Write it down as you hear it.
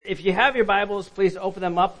If you have your Bibles, please open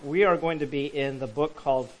them up. We are going to be in the book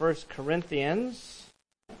called 1 Corinthians.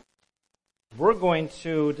 We're going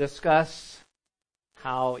to discuss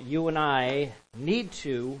how you and I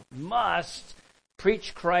must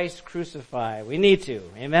preach Christ crucified. We need to.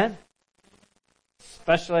 Amen?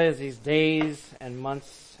 Especially as these days and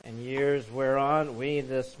months and years wear on, we need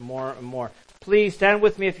this more and more. Please stand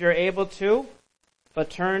with me if you're able to, but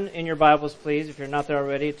turn in your Bibles, please, if you're not there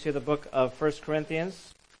already, to the book of 1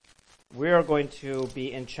 Corinthians. We are going to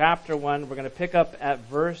be in chapter 1. We're going to pick up at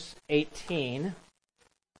verse 18.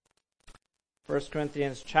 1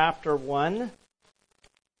 Corinthians chapter 1,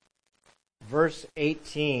 verse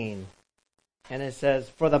 18. And it says,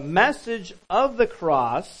 "For the message of the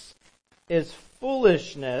cross is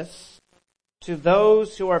foolishness to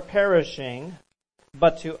those who are perishing,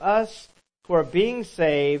 but to us who are being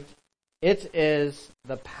saved, it is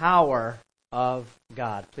the power of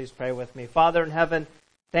God." Please pray with me. Father in heaven,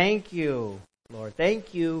 thank you, Lord.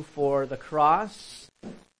 Thank you for the cross.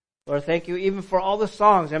 Lord, thank you even for all the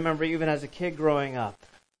songs. I remember even as a kid growing up.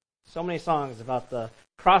 So many songs about the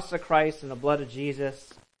cross of Christ and the blood of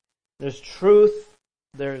Jesus. There's truth.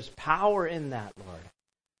 There's power in that, Lord.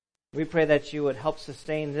 We pray that you would help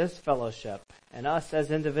sustain this fellowship and us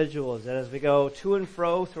as individuals, that as we go to and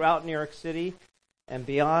fro throughout New York City and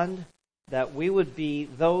beyond, that we would be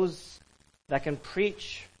those that can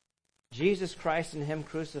preach Jesus Christ and Him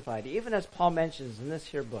crucified, even as Paul mentions in this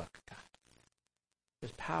here book. God,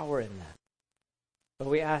 there's power in that. But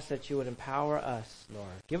we ask that you would empower us,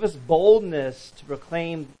 Lord. Give us boldness to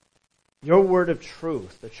proclaim your word of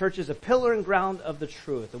truth. The church is a pillar and ground of the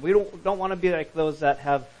truth. And we don't want to be like those that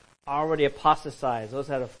have already apostatized, those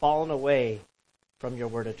that have fallen away from your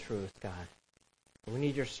word of truth, God. But we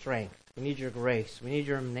need your strength. We need your grace. We need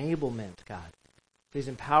your enablement, God. Please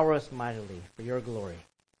empower us mightily for your glory.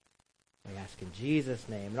 We ask in Jesus'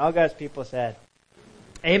 name. And all God's people said,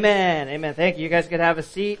 amen. Amen. Thank you. You guys could have a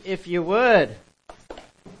seat if you would.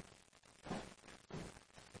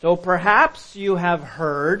 So perhaps you have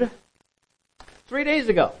heard 3 days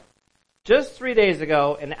ago, just 3 days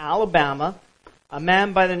ago in Alabama, a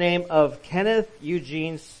man by the name of Kenneth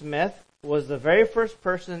Eugene Smith was the very first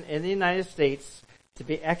person in the United States to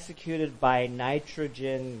be executed by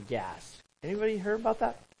nitrogen gas. Anybody heard about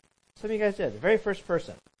that? Some of you guys did. The very first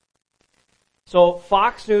person. So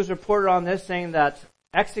Fox News reported on this, saying that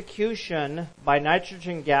execution by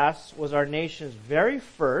nitrogen gas was our nation's very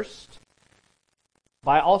first,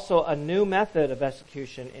 by also a new method of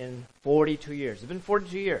execution in 42 years. It's been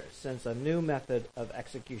 42 years since a new method of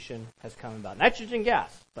execution has come about. Nitrogen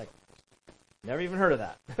gas. Like, never even heard of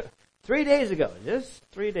that. 3 days ago, just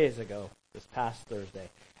 3 days ago, this past Thursday.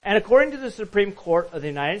 And according to the Supreme Court of the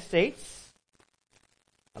United States,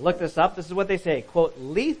 I looked this up. This is what they say. Quote,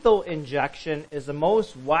 "Lethal injection is the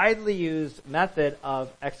most widely used method of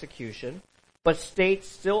execution, but states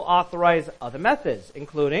still authorize other methods,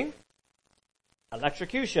 including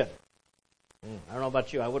electrocution." I don't know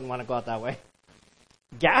about you. I wouldn't want to go out that way.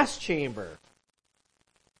 Gas chamber.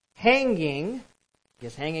 Hanging. I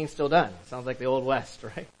guess hanging's still done. Sounds like the Old West,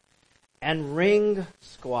 right? And ring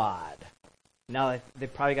squad. Now, they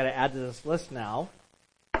probably got to add to this list now.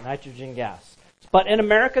 Nitrogen gas. But in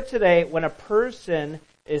America today, when a person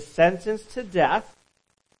is sentenced to death,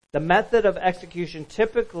 the method of execution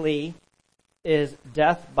typically is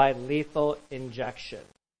death by lethal injection.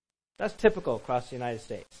 That's typical across the United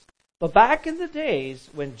States. But back in the days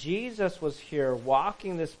when Jesus was here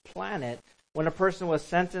walking this planet, when a person was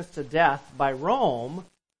sentenced to death by Rome,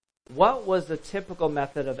 what was the typical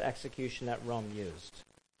method of execution that Rome used?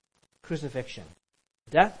 Crucifixion.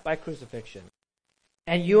 Death by crucifixion.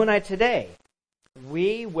 And you and I today,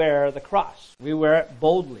 we wear the cross. We wear it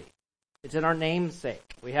boldly. It's in our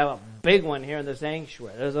namesake. We have a big one here in the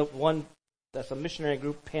sanctuary. There's one that's a missionary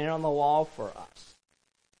group painted on the wall for us.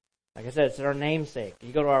 Like I said, it's in our namesake.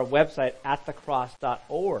 You go to our website,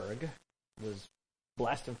 atthecross.org. I was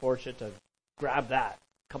blessed and fortunate to grab that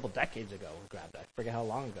a couple decades ago. I forget how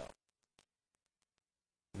long ago.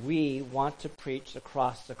 We want to preach the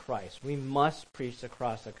cross of Christ. We must preach the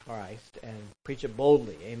cross of Christ and preach it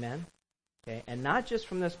boldly. Amen? Okay, and not just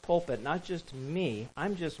from this pulpit, not just me.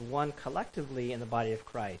 I'm just one collectively in the body of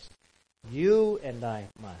Christ. You and I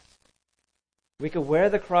must. We could wear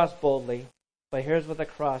the cross boldly, but here's what the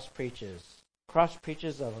cross preaches. The cross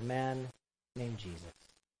preaches of a man named Jesus,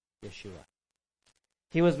 Yeshua.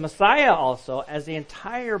 He was Messiah also, as the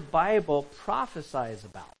entire Bible prophesies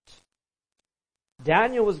about.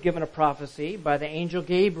 Daniel was given a prophecy by the angel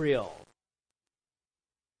Gabriel.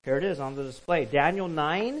 Here it is on the display. Daniel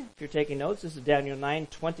 9, if you're taking notes, this is Daniel 9,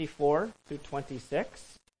 24 through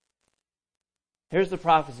 26. Here's the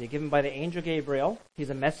prophecy given by the angel Gabriel. He's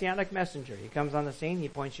a messianic messenger. He comes on the scene. He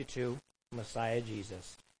points you to Messiah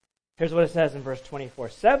Jesus. Here's what it says in verse 24.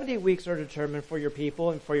 70 weeks are determined for your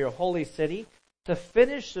people and for your holy city to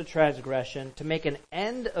finish the transgression, to make an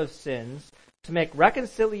end of sins, to make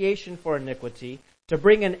reconciliation for iniquity, to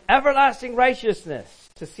bring in everlasting righteousness,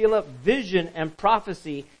 to seal up vision and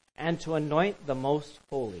prophecy, and to anoint the most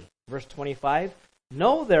holy. Verse 25.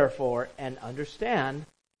 Know therefore and understand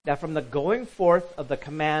that from the going forth of the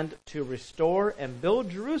command to restore and build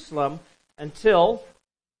Jerusalem until,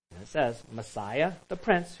 and it says, Messiah, the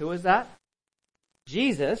Prince, who is that?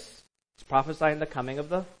 Jesus, is prophesying the coming of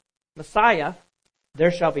the Messiah. There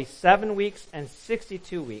shall be 7 weeks and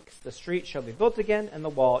 62 weeks. The street shall be built again and the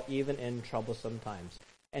wall even in troublesome times.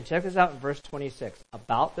 And check this out in verse 26.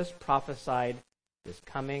 About this prophesied, this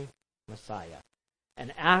coming Messiah.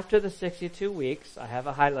 And after the 62 weeks, I have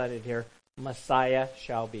it highlighted here, Messiah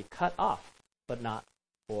shall be cut off, but not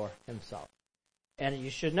for himself. And you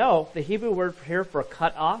should know, the Hebrew word here for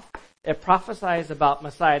cut off, it prophesies about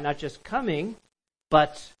Messiah not just coming,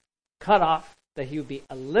 but cut off, that he would be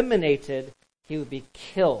eliminated, he would be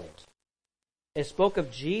killed. It spoke of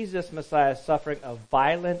Jesus, Messiah, suffering a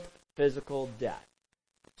violent physical death.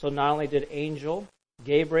 So not only did angel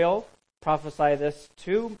Gabriel prophesy this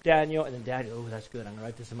to Daniel, and then Daniel, that's good, I'm going to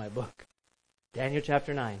write this in my book. Daniel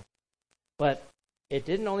chapter 9. But it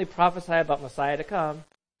didn't only prophesy about Messiah to come,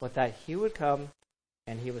 but that he would come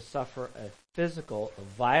and he would suffer a physical, a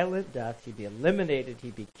violent death. He'd be eliminated.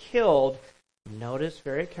 He'd be killed. Notice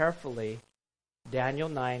very carefully, Daniel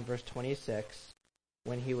 9, verse 26,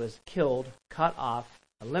 when he was killed, cut off,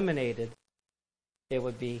 eliminated, it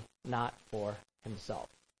would be not for himself.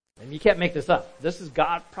 And you can't make this up. This is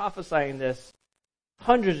God prophesying this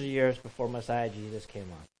hundreds of years before Messiah Jesus came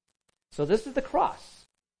on. So this is the cross.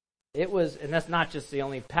 It was, and that's not just the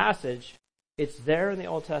only passage, it's there in the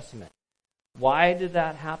Old Testament. Why did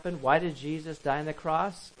that happen? Why did Jesus die on the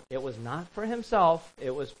cross? It was not for himself,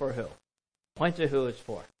 it was for who? Point to who it's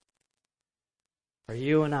for. For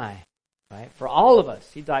you and I, right? For all of us.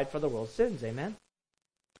 He died for the world's sins, amen?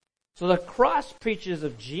 So the cross preaches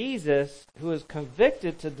of Jesus, who is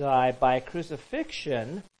convicted to die by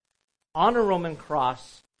crucifixion on a Roman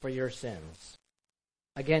cross for your sins.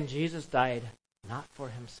 Again, Jesus died not for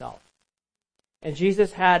himself. And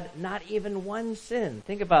Jesus had not even one sin.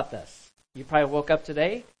 Think about this. You probably woke up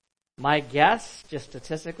today. My guess, just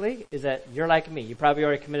statistically, is that you're like me. You probably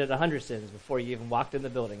already committed 100 sins before you even walked in the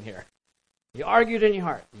building here. You argued in your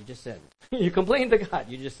heart. You just sinned. You complained to God.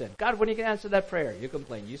 You just sinned. God, when are you going to answer that prayer? You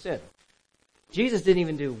complained. You sinned. Jesus didn't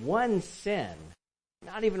even do one sin.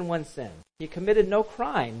 Not even one sin. He committed no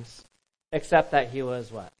crimes except that he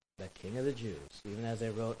was what? The King of the Jews, even as they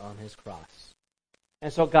wrote on his cross.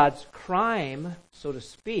 And so God's crime, so to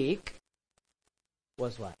speak,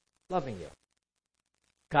 was what? Loving you.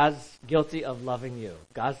 God's guilty of loving you.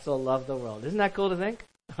 God still loved the world. Isn't that cool to think?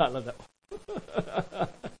 I love that.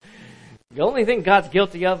 The only thing God's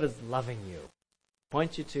guilty of is loving you.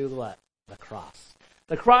 Point you to what? The cross.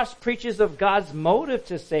 The cross preaches of God's motive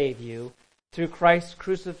to save you through Christ's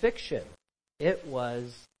crucifixion. It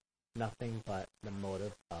was nothing but the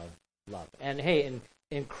motive of love. And hey,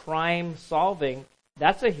 in crime solving,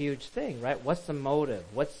 that's a huge thing, right? What's the motive?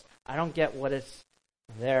 I don't get what it's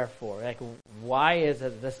there for. Like, why is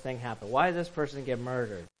it this thing happened? Why did this person get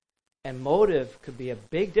murdered? And motive could be a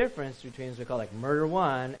big difference between what we call like murder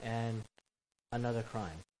one and another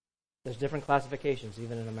crime. There's different classifications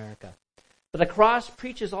even in America. But the cross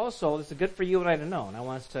preaches also, this is good for you and I to know, and I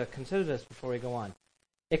want us to consider this before we go on.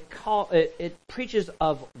 It preaches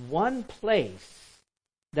of one place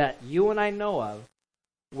that you and I know of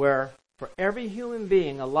where for every human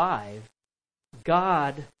being alive,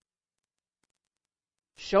 God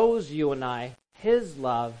shows you and I His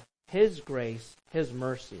love, His grace, His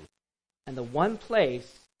mercy. And the one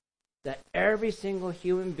place that every single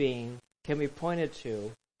human being can be pointed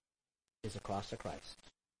to is the cross of Christ.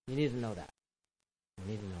 You need to know that.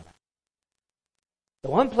 You need to know that.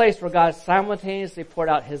 The one place where God simultaneously poured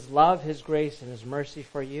out His love, His grace, and His mercy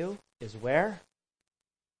for you is where?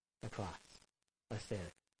 The cross. Let's say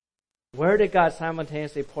it. Where did God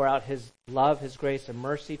simultaneously pour out His love, His grace, and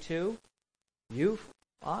mercy to? You?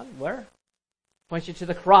 On where? Points you to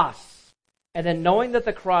the cross. And then knowing that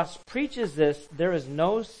the cross preaches this, there is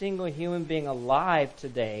no single human being alive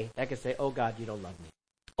today that can say, oh God, you don't love me.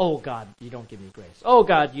 Oh God, you don't give me grace. Oh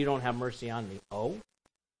God, you don't have mercy on me. Oh?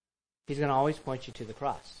 He's going to always point you to the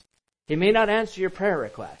cross. He may not answer your prayer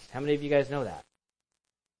request. How many of you guys know that?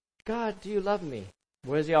 God, do you love me?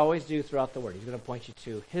 What does He always do throughout the Word? He's going to point you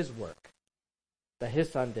to His work that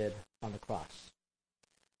His Son did on the cross.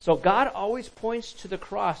 So God always points to the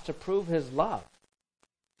cross to prove his love.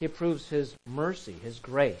 He proves his mercy, his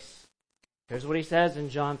grace. Here's what he says in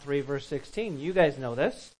John 3, verse 16. You guys know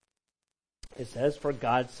this. It says, for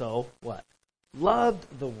God so, what?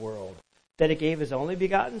 Loved the world, that he gave his only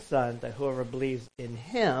begotten Son, that whoever believes in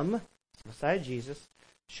him, Messiah Jesus,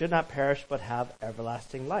 should not perish but have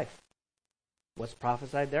everlasting life. What's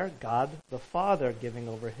prophesied there? God the Father giving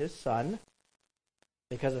over his Son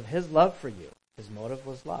because of his love for you. His motive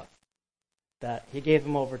was love. That he gave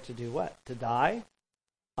him over to do what? To die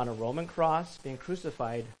on a Roman cross, being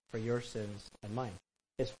crucified for your sins and mine.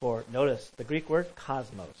 It's for, notice, the Greek word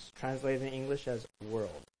cosmos, translated in English as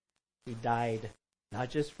world. He died not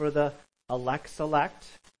just for the elect select,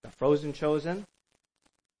 the frozen chosen,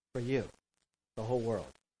 for you, the whole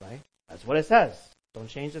world, right? That's what it says. Don't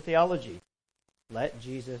change the theology. Let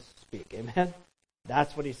Jesus speak. Amen?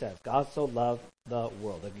 That's what he says. God so loved the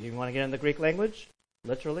world. If you want to get in the Greek language,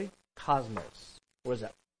 literally, cosmos. What is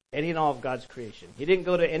that? Any and all of God's creation. He didn't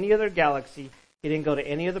go to any other galaxy. He didn't go to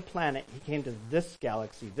any other planet. He came to this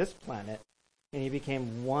galaxy, this planet, and he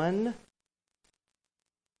became one,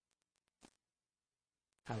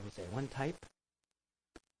 how do we say, one type?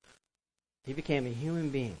 He became a human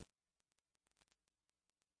being.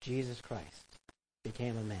 Jesus Christ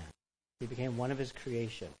became a man. He became one of his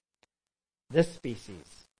creation. This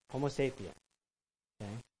species, Homo sapien.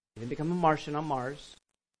 Okay? He didn't become a Martian on Mars.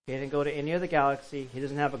 He didn't go to any other galaxy. He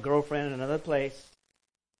doesn't have a girlfriend in another place.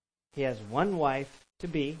 He has one wife to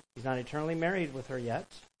be. He's not eternally married with her yet,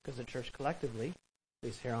 because the church collectively, at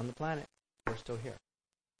least here on the planet, we're still here.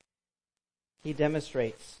 He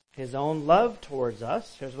demonstrates his own love towards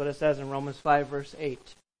us. Here's what it says in Romans 5, verse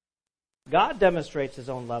 8. God demonstrates his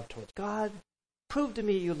own love towards God. Prove to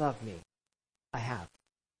me you love me. I have.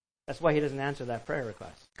 That's why he doesn't answer that prayer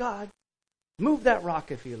request. God, move that rock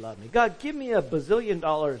if you love me. God, give me $1 billion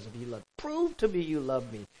if you love me. Prove to me you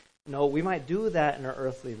love me. No, we might do that in our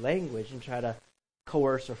earthly language and try to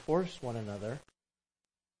coerce or force one another.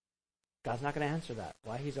 God's not going to answer that.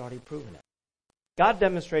 Why? He's already proven it. God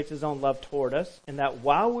demonstrates his own love toward us in that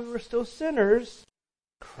while we were still sinners,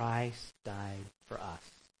 Christ died for us.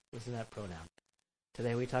 Listen to that pronoun.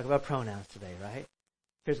 Today we talk about pronouns today, right?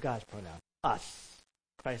 Here's God's pronoun. Us.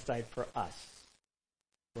 Christ died for us.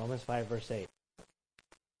 Romans 5, verse 8.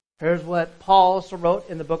 Here's what Paul also wrote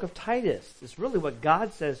in the book of Titus. It's really what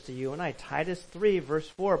God says to you and I. Titus 3, verse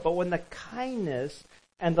 4. But when the kindness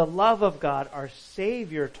and the love of God, our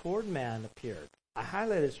Savior toward man, appeared. I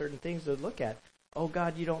highlighted certain things to look at. Oh,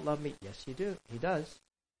 God, you don't love me. Yes, you do. He does.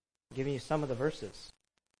 I'm giving you some of the verses.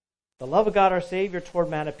 The love of God, our Savior toward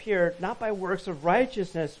man, appeared not by works of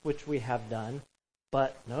righteousness which we have done,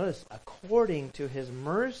 but notice, according to his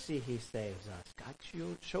mercy, he saves us. God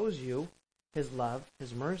shows you his love,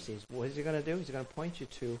 his mercies. What is he going to do? He's going to point you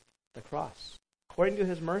to the cross. According to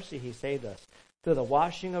his mercy, he saved us through the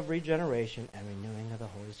washing of regeneration and renewing of the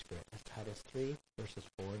Holy Spirit. That's Titus 3, verses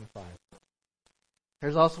 4 and 5.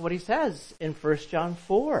 Here's also what he says in 1 John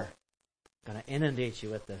 4. I'm going to inundate you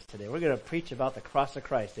with this today. We're going to preach about the cross of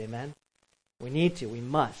Christ. Amen? We need to. We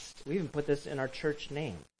must. We even put this in our church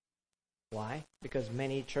name. Why? Because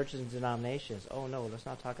many churches and denominations, oh no, let's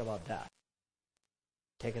not talk about that.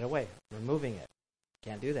 Take it away. Removing it.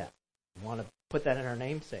 Can't do that. We want to put that in our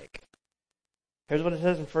namesake. Here's what it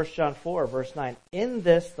says in 1 John 4, verse 9. In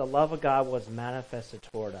this the love of God was manifested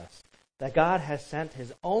toward us, that God has sent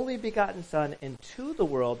his only begotten Son into the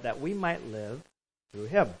world that we might live through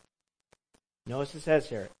him. Notice it says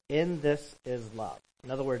here, in this is love.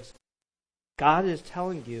 In other words, God is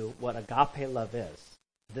telling you what agape love is.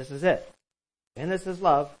 This is it. And this is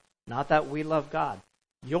love, not that we love God.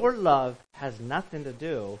 Your love has nothing to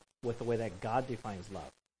do with the way that God defines love.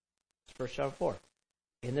 It's 1 John 4.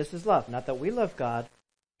 And this is love, not that we love God,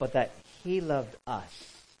 but that he loved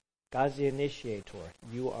us. God's the initiator.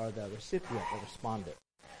 You are the recipient, the respondent.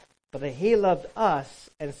 But that he loved us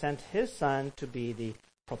and sent his Son to be the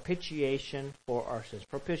propitiation for our sins.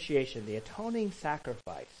 Propitiation, the atoning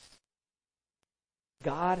sacrifice.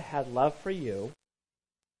 God had love for you.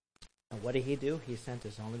 And what did he do? He sent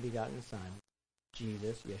his only begotten Son,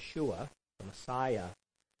 Jesus, Yeshua, the Messiah,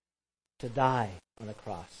 to die on the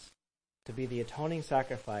cross, to be the atoning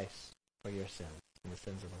sacrifice for your sins and the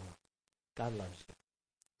sins of the world. God loves you.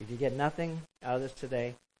 If you get nothing out of this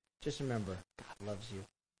today, just remember, God loves you.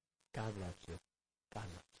 God loves you. God loves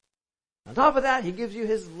you. On top of that, he gives you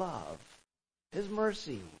his love, his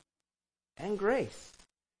mercy, and grace.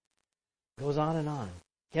 Goes on and on.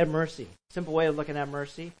 He had mercy. Simple way of looking at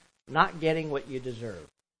mercy. Not getting what you deserve.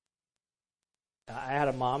 I had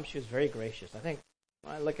a mom. She was very gracious. I think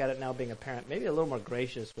when I look at it now being a parent, maybe a little more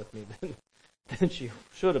gracious with me than she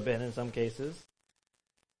should have been in some cases.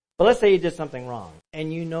 But let's say you did something wrong,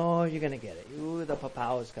 and you know you're going to get it. Ooh, the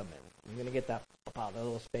papa is coming. You're going to get that papa, that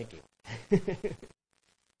little spanking.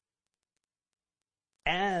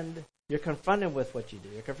 And you're confronted with what you do.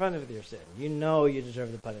 You're confronted with your sin. You know you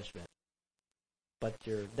deserve the punishment. But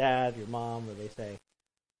your dad, your mom, or they say,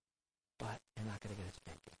 but you're not going to get a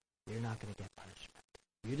spanking. You're not going to get punishment.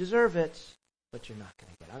 You deserve it, but you're not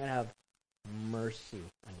going to get it. I'm going to have mercy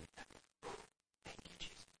on you. Thank you,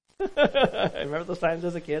 Jesus. Remember those times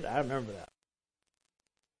as a kid? I remember that.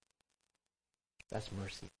 That's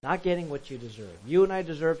mercy. Not getting what you deserve. You and I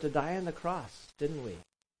deserve to die on the cross, didn't we?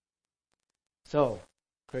 So,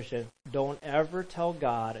 Christian, don't ever tell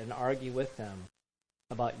God and argue with Him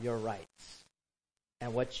about your rights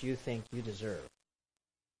and what you think you deserve.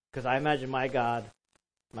 Because I imagine my God,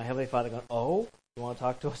 my Heavenly Father going, oh, you want to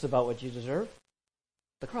talk to us about what you deserve?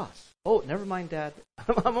 The cross. Oh, never mind, Dad.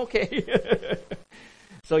 I'm okay.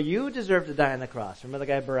 So you deserve to die on the cross. Remember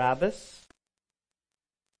the guy Barabbas?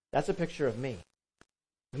 That's a picture of me.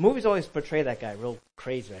 The movies always portray that guy real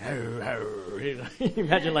crazy.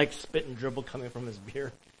 Imagine like spit and dribble coming from his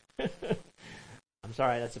beard. I'm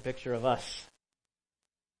sorry, that's a picture of us.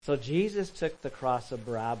 So Jesus took the cross of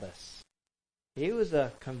Barabbas. He was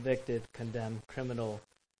a convicted, condemned criminal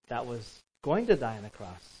that was going to die on the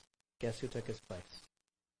cross. Guess who took his place?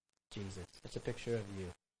 Jesus. It's a picture of you.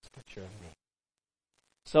 It's a picture of me.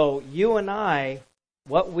 So you and I,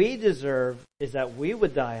 what we deserve is that we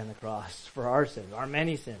would die on the cross for our sins, our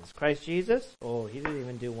many sins. Christ Jesus, oh, He didn't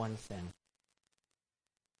even do one sin.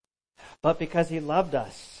 But because He loved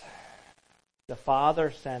us, the Father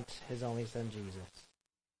sent His only Son, Jesus.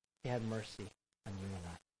 He had mercy on you and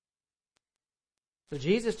I. So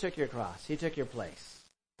Jesus took your cross. He took your place.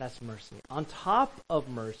 That's mercy. On top of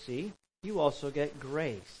mercy, you also get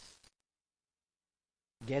grace.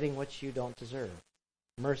 Getting what you don't deserve.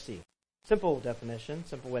 Mercy. Simple definition,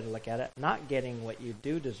 simple way to look at it. Not getting what you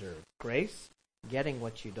do deserve. Grace, getting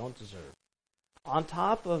what you don't deserve. On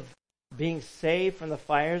top of being saved from the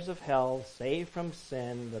fires of hell, saved from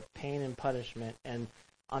sin, the pain and punishment, and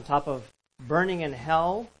on top of burning in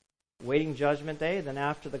hell, waiting judgment day, then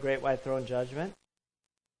after the great white throne judgment,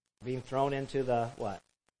 being thrown into the, what?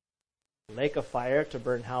 Lake of fire to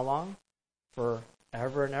burn how long?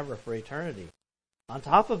 Forever and ever, for eternity. On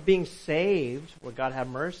top of being saved, where God had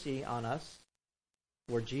mercy on us,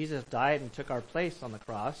 where Jesus died and took our place on the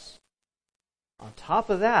cross, on top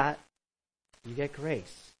of that, you get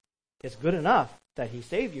grace. It's good enough that He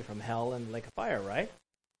saved you from hell and the lake of fire, right?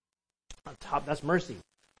 On top, that's mercy.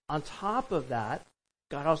 On top of that,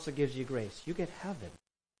 God also gives you grace. You get heaven.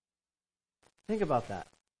 Think about that.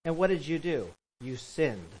 And what did you do? You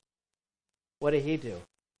sinned. What did He do?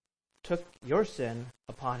 Took your sin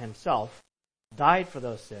upon Himself, died for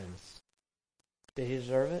those sins. Did He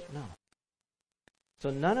deserve it? No. So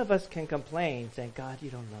none of us can complain saying, God, you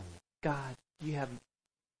don't love me. God, you have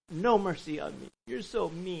no mercy on me. You're so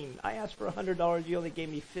mean. I asked for $100, you only gave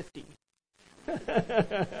me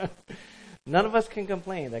 $50. None of us can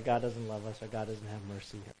complain that God doesn't love us, or God doesn't have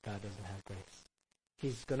mercy, or God doesn't have grace.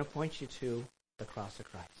 He's going to point you to the cross of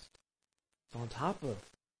Christ. So on top of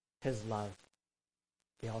His love,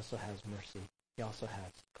 He also has mercy. He also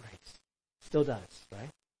has grace. Still does, right?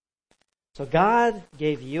 So God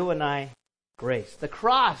gave you and I grace. The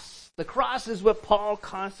cross is what Paul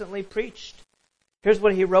constantly preached. Here's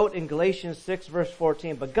what he wrote in Galatians 6, verse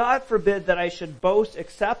 14. But God forbid that I should boast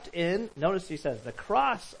except in, notice he says, the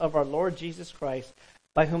cross of our Lord Jesus Christ,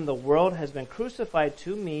 by whom the world has been crucified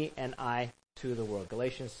to me and I to the world.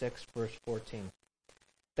 Galatians 6, verse 14.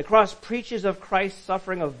 The cross preaches of Christ's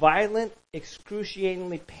suffering a violent,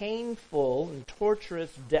 excruciatingly painful, and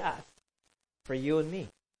torturous death for you and me,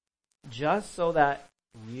 just so that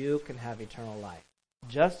you can have eternal life,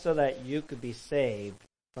 just so that you could be saved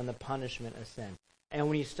from the punishment of sin. And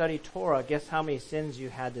when you study Torah, guess how many sins you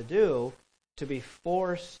had to do to be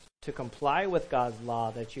forced to comply with God's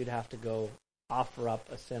law that you'd have to go offer up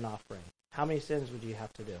a sin offering? How many sins would you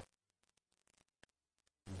have to do?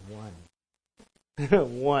 One.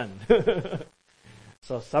 One.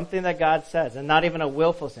 So something that God says, and not even a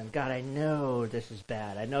willful sin. God, I know this is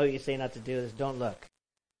bad. I know you say not to do this. Don't look.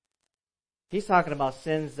 He's talking about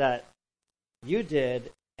sins that you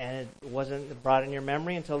did and it wasn't brought in your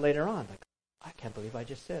memory until later on. Like, I can't believe I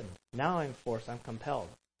just sinned. Now I'm forced. I'm compelled.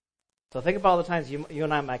 So think about all the times you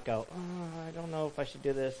and I might go, oh, I don't know if I should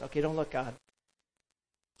do this. Okay, don't look, God.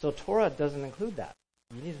 So Torah doesn't include that.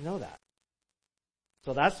 You need to know that.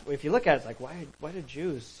 So that's, if you look at it, it's like, why do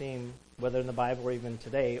Jews seem, whether in the Bible or even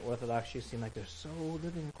today, Orthodox Jews seem like they're so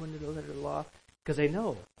living according to the letter of the law? Because they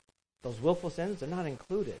know those willful sins, they're not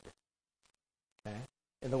included. Okay?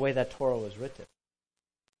 In the way that Torah was written.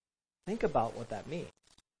 Think about what that means.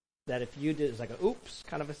 That if you did, it's like a oops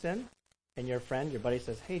kind of a sin, and your friend, your buddy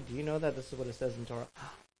says, hey, do you know that this is what it says in Torah?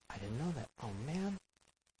 Oh, I didn't know that. Oh, man.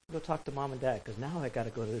 Go talk to mom and dad, because now I got to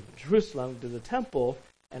go to Jerusalem, to the temple,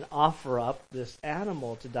 and offer up this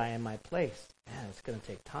animal to die in my place. Man, it's going to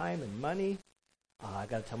take time and money. I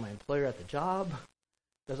got to tell my employer at the job.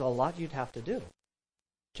 There's a lot you'd have to do.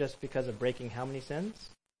 Just because of breaking how many sins?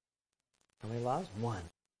 How many laws? One.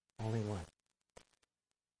 Only one.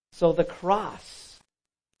 So the cross.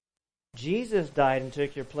 Jesus died and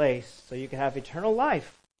took your place so you can have eternal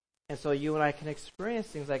life. And so you and I can experience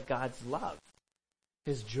things like God's love,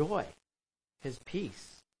 His joy, His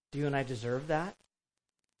peace. Do you and I deserve that?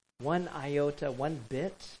 One iota, one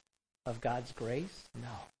bit of God's grace? No.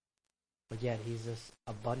 But yet He's this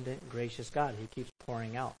abundant, gracious God. He keeps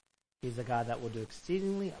pouring out. He's a God that will do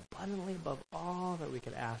exceedingly, abundantly above all that we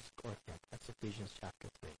could ask or think. That's Ephesians chapter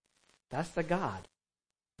 3. That's the God.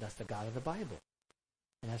 That's the God of the Bible.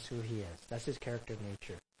 And that's who He is. That's His character and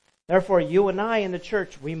nature. Therefore, you and I in the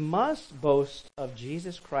church, we must boast of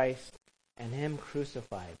Jesus Christ and Him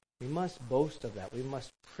crucified. We must boast of that. We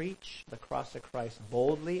must preach the cross of Christ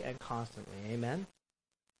boldly and constantly. Amen?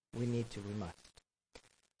 We need to. We must.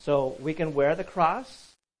 So we can wear the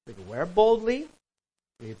cross. We can wear it boldly.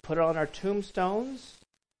 We put it on our tombstones.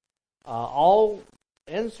 All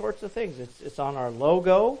in sorts of things. It's on our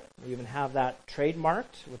logo. We even have that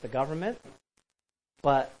trademarked with the government.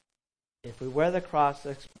 But if we wear the cross,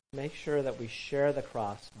 let's make sure that we share the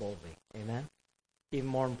cross boldly. Amen? Even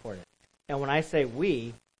more important. And when I say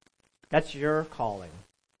we, that's your calling.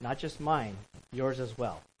 Not just mine. Yours as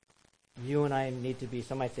well. You and I need to be,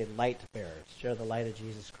 some might say, light bearers. Share the light of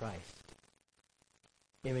Jesus Christ.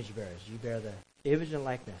 Image bearers. You bear the image and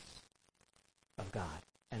likeness of God.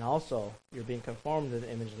 And also, you're being conformed to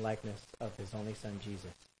the image and likeness of His only Son,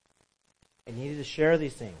 Jesus. And you need to share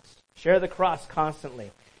these things. Share the cross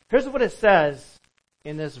constantly. Here's what it says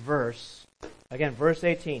in this verse. Again, verse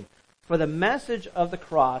 18. For the message of the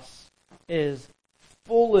cross is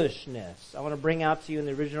foolishness. I want to bring out to you in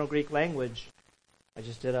the original Greek language. I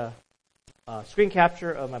just did a screen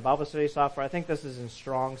capture of my Bible study software. I think this is in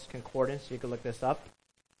Strong's Concordance. You can look this up.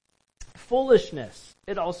 Foolishness.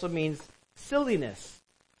 It also means silliness,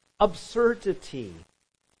 absurdity.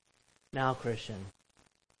 Now, Christian,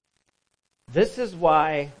 this is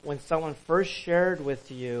why when someone first shared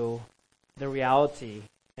with you the reality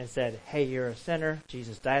and said, hey, you're a sinner,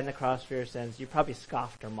 Jesus died on the cross for your sins, you probably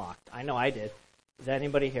scoffed or mocked. I know I did. Is there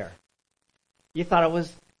anybody here? You thought it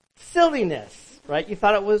was silliness, right? You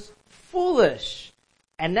thought it was foolish.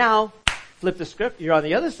 And now, flip the script, you're on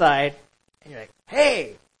the other side, and you're like,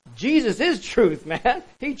 hey, Jesus is truth, man.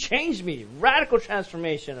 He changed me. Radical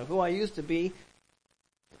transformation of who I used to be.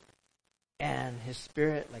 And His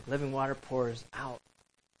Spirit, like living water, pours out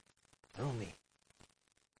through me.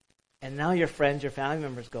 And now your friends, your family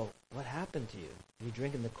members go, what happened to you? You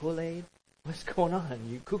drinking the Kool-Aid? What's going on?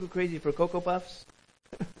 You cuckoo crazy for Cocoa Puffs?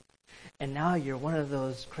 And now you're one of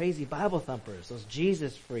those crazy Bible thumpers, those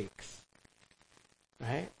Jesus freaks.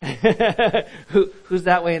 Right? Who's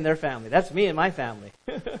that way in their family? That's me and my family.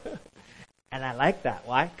 And I like that.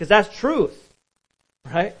 Why? Because that's truth.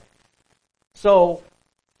 Right? So,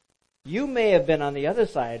 you may have been on the other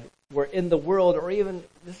side where in the world, or even,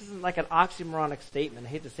 this isn't like an oxymoronic statement, I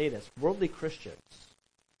hate to say this, worldly Christians,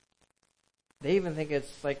 they even think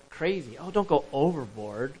it's like crazy. Oh, don't go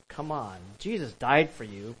overboard. Come on. Jesus died for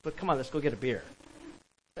you, but come on, let's go get a beer.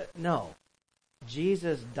 No.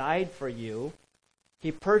 Jesus died for you.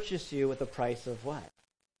 He purchased you with the price of what?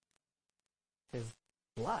 His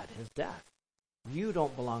blood, His death. You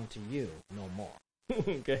don't belong to you no more.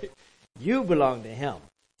 Okay? You belong to Him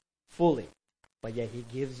fully. But yet He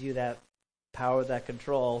gives you that power, that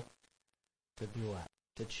control to do what?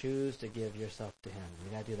 To choose to give yourself to Him.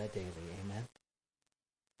 You got to do that daily. Amen?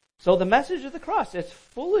 So the message of the cross, it's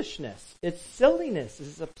foolishness. It's silliness.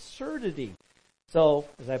 It's absurdity. So,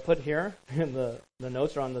 as I put here, in the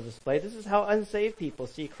notes are on the display, this is how unsaved people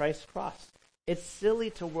see Christ's cross. It's silly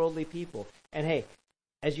to worldly people. And hey,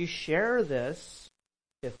 as you share this,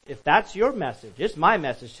 if that's your message, it's my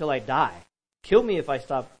message till I die. Kill me if I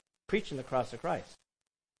stop preaching the cross of Christ.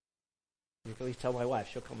 You can at least tell my wife.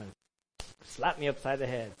 She'll come and slap me upside the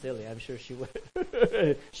head. Silly, I'm sure she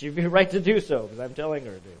would. She'd be right to do so, because I'm telling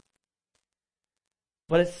her to.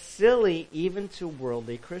 But it's silly even to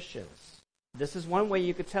worldly Christians. This is one way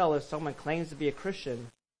you could tell if someone claims to be a Christian,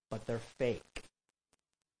 but they're fake.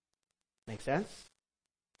 Make sense?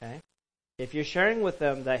 Okay? If you're sharing with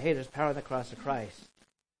them that, hey, there's power in the cross of Christ.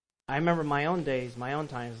 I remember my own days, my own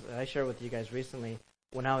times, that I shared with you guys recently,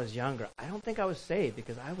 when I was younger, I don't think I was saved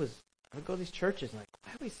because I would go to these churches and like,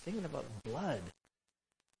 why are we singing about blood?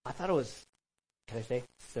 I thought it was, can I say,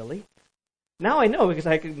 silly? Now I know because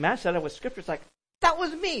I could match that up with scripture. It's like, that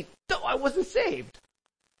was me. No, I wasn't saved.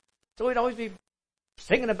 So we'd always be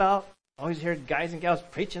singing about, always hear guys and gals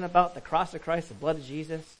preaching about the cross of Christ, the blood of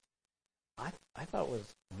Jesus. I thought it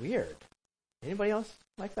was weird. Anybody else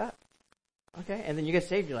like that? Okay, and then you get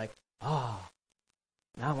saved, you're like, oh,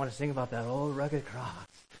 now I want to sing about that old rugged cross.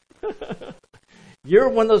 You're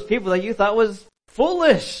one of those people that you thought was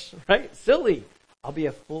foolish, right? Silly. I'll be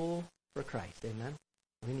a fool for Christ. Amen?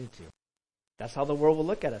 We need to. That's how the world will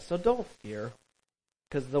look at us. So don't fear.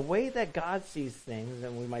 Because the way that God sees things,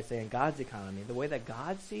 and we might say in God's economy, the way that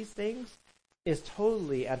God sees things is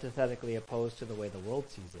totally antithetically opposed to the way the world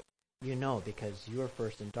sees it. You know, because you are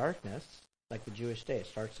first in darkness, like the Jewish day. It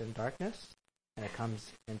starts in darkness, and it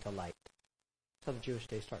comes into light. That's how the Jewish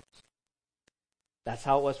day starts. That's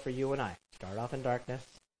how it was for you and I. Start off in darkness,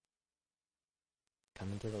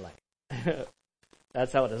 come into the light.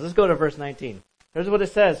 That's how it is. Let's go to verse 19. Here's what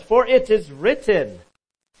it says. For it is written,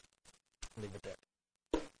 leave it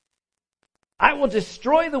there. I will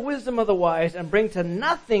destroy the wisdom of the wise and bring to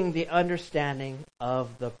nothing the understanding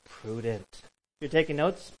of the prudent. If you're taking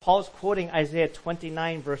notes, Paul's quoting Isaiah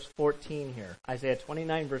 29 verse 14 here. Isaiah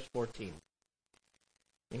 29 verse 14.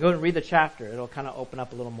 You go and read the chapter. It'll kind of open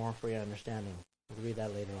up a little more for your understanding. We'll read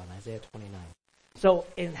that later on, Isaiah 29. So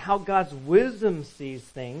in how God's wisdom sees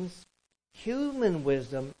things, human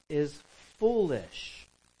wisdom is foolish.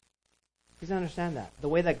 Please understand that. The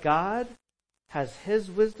way that God has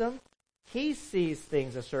his wisdom, he sees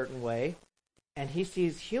things a certain way, and he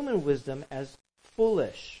sees human wisdom as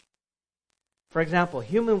foolish. For example,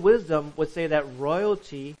 human wisdom would say that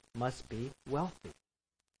royalty must be wealthy,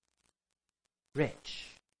 rich.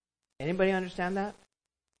 Anybody understand that?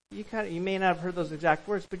 You may not have heard those exact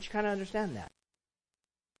words, but you kind of understand that.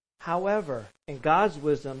 However, in God's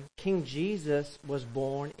wisdom, King Jesus was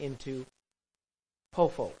born into po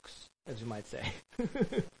folks, as you might say.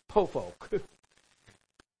 Po folk.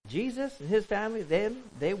 Jesus and his family,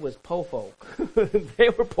 they was po folk. They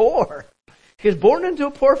were poor. He was born into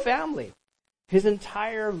a poor family. His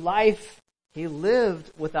entire life, he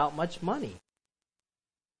lived without much money.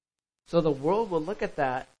 So the world will look at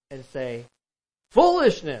that and say,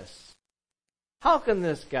 foolishness! How can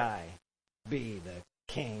this guy be the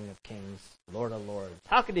King of Kings, Lord of Lords?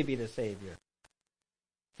 How could he be the Savior?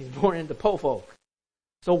 He's born into po folk.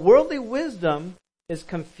 So worldly wisdom is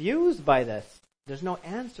confused by this. There's no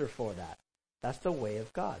answer for that. That's the way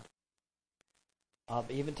of God.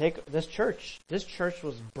 Even take this church. This church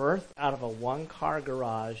was birthed out of a one-car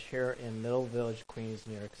garage here in Middle Village, Queens,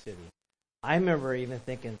 New York City. I remember even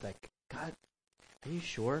thinking, like, God, are you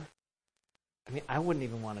sure? I mean, I wouldn't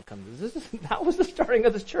even want to come to this. That was the starting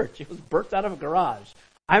of this church. It was birthed out of a garage.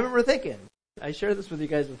 I remember thinking, I shared this with you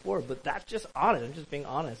guys before, but that's just honest. I'm just being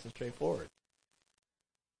honest and straightforward.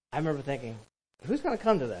 I remember thinking, who's going to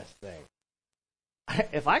come to this thing?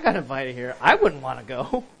 If I got invited here, I wouldn't want to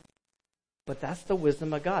go. But that's the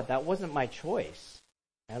wisdom of God. That wasn't my choice.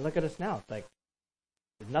 And look at us now. It's like,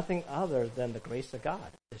 there's nothing other than the grace of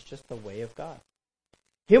God. It's just the way of God.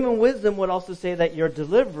 Human wisdom would also say that your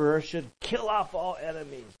deliverer should kill off all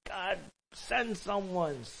enemies. God, send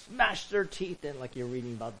someone, smash their teeth in, like you're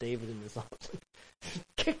reading about David in the Psalms.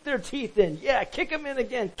 Kick their teeth in. Yeah, kick them in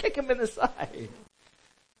again. Kick them in the side.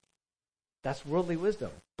 That's worldly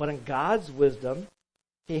wisdom. But in God's wisdom,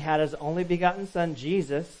 he had his only begotten son,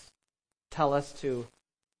 Jesus, tell us to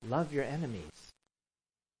love your enemies.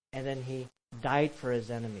 And then he died for his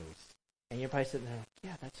enemies. And you're probably sitting there,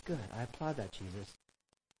 yeah, that's good. I applaud that, Jesus.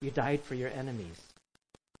 You died for your enemies.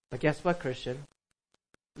 But guess what, Christian?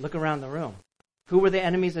 Look around the room. Who were the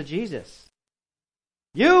enemies of Jesus?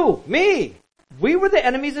 You, me. We were the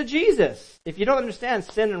enemies of Jesus. If you don't understand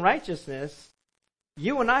sin and righteousness,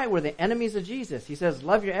 you and I were the enemies of Jesus. He says,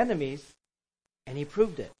 love your enemies. And he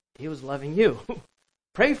proved it. He was loving you.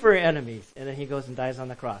 Pray for your enemies. And then he goes and dies on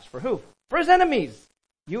the cross. For who? For his enemies.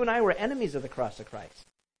 You and I were enemies of the cross of Christ.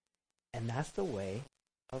 And that's the way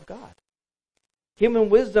of God. Human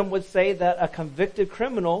wisdom would say that a convicted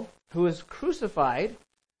criminal who is crucified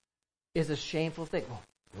is a shameful thing.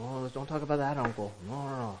 Oh, don't talk about that, uncle.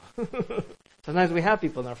 No. Sometimes we have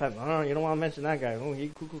people in our family. No, you don't want to mention that guy. Oh,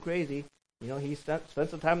 he's cuckoo crazy. You know, he spent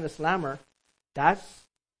some time in the slammer. That's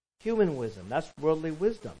human wisdom. That's worldly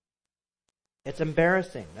wisdom. It's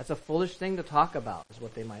embarrassing. That's a foolish thing to talk about, is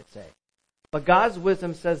what they might say. But God's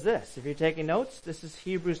wisdom says this. If you're taking notes, this is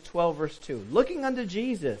Hebrews 12, verse 2. Looking unto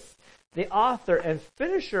Jesus, the author and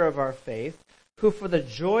finisher of our faith, who for the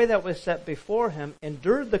joy that was set before him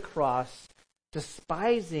endured the cross,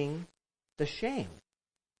 despising the shame.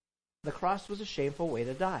 The cross was a shameful way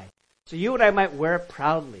to die. So you and I might wear it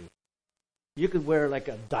proudly. You could wear like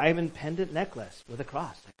a diamond pendant necklace with a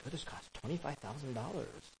cross. Like, this costs $25,000.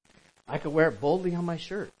 I could wear it boldly on my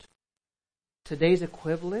shirt. Today's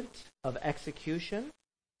equivalent of execution,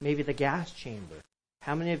 maybe the gas chamber.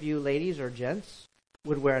 How many of you ladies or gents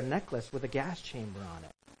would wear a necklace with a gas chamber on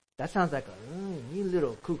it? That sounds like you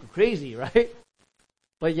little cuckoo crazy, right?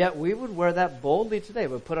 But yet we would wear that boldly today.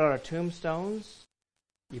 We put it on our tombstones.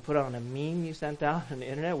 You put it on a meme you sent out on the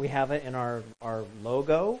internet. We have it in our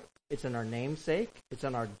logo. It's in our namesake. It's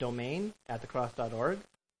on our domain at thecross.org.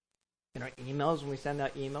 In our emails, when we send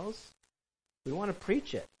out emails, we want to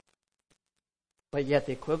preach it. But yet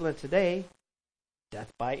the equivalent today,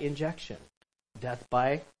 death by injection, death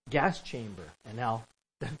by gas chamber, and now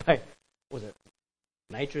death by, was it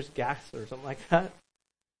nitrous gas or something like that?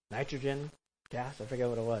 Nitrogen gas, I forget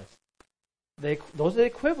what it was. Those are the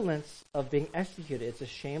equivalents of being executed. It's a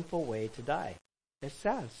shameful way to die. It's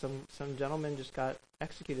sad. Some gentleman just got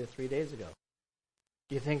executed 3 days ago.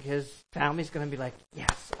 Do you think his family's going to be like,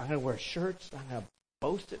 yes, I'm going to wear shirts, I'm going to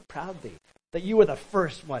boast it proudly that you were the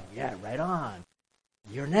first one? Yeah, right on.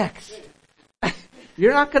 You're next.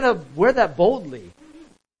 You're not going to wear that boldly.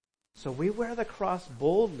 So we wear the cross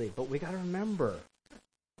boldly, but we got to remember,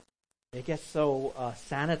 it gets so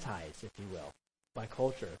sanitized, if you will, by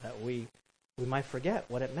culture that we might forget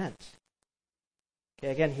what it meant.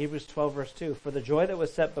 Okay, again, Hebrews 12, verse 2. For the joy that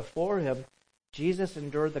was set before him, Jesus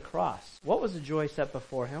endured the cross. What was the joy set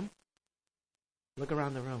before him? Look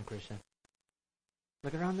around the room, Christian.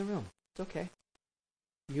 Look around the room. It's okay.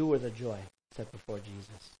 You were the joy set before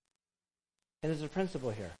Jesus. And there's a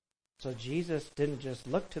principle here. So Jesus didn't just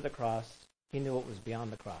look to the cross. He knew what was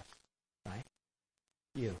beyond the cross. Right?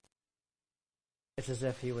 You. It's as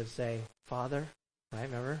if he would say, Father, right,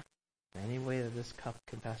 remember? Any way that this cup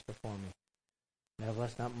can pass before me.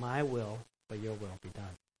 Nevertheless, not my will, but your will be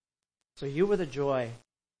done. So you were the joy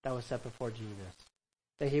that was set before Jesus.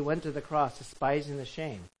 That he went to the cross despising the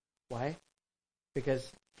shame. Why?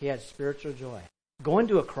 Because he had spiritual joy. Going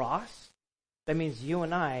to a cross, that means you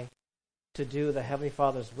and I, to do the Heavenly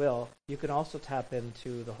Father's will, you can also tap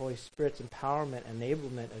into the Holy Spirit's empowerment,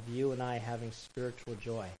 enablement of you and I having spiritual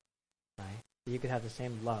joy. Right? You can have the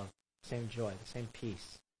same love, same joy, the same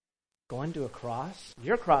peace. Going to a cross,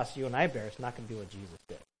 your cross you and I bear is not going to be what Jesus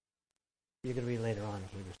did. You're going to read later on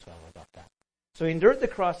in Hebrews 12 about that. So he endured the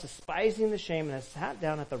cross, despising the shame, and has sat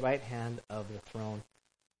down at the right hand of the throne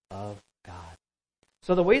of God.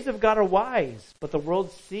 So the ways of God are wise, but the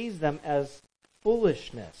world sees them as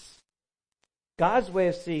foolishness. God's way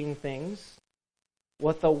of seeing things,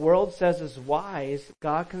 what the world says is wise,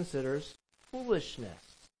 God considers foolishness.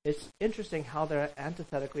 It's interesting how they're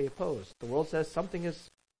antithetically opposed. The world says something is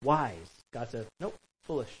wise. God says, nope,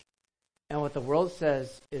 foolish. And what the world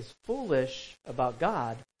says is foolish about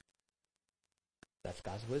God, that's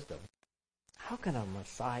God's wisdom. How can a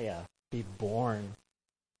Messiah be born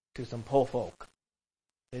to some poor folk?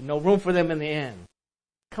 There's no room for them in the inn.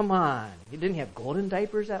 Come on. He didn't have golden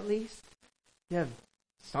diapers at least? You have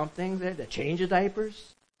something there to change the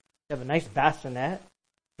diapers? You have a nice bassinet?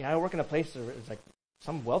 You know, I work in a place where it's like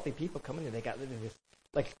some wealthy people come in and they got this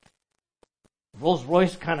like Rolls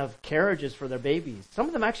Royce kind of carriages for their babies. Some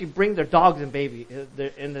of them actually bring their dogs in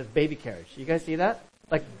the baby carriage. You guys see that?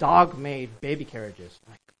 Like dog-made baby carriages.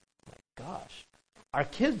 Like, oh my gosh. Our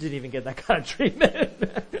kids didn't even get that kind of treatment.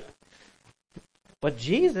 But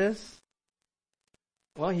Jesus,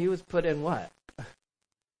 well, he was put in what?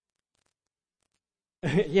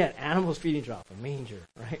 Yeah, animals feeding trough, a manger,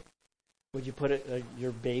 right? Would you put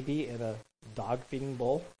your baby in a dog feeding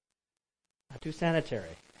bowl? Not too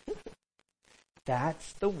sanitary.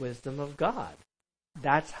 That's the wisdom of God.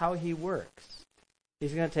 That's how he works.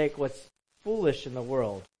 He's going to take what's foolish in the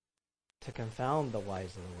world to confound the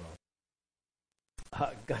wise of the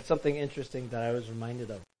world. Got something interesting that I was reminded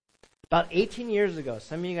of. About 18 years ago,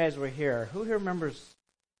 some of you guys were here. Who here remembers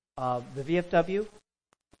the VFW?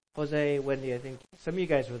 Jose, Wendy, I think some of you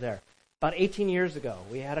guys were there. About 18 years ago,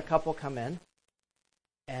 we had a couple come in,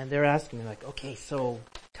 and they're asking me, like, okay, so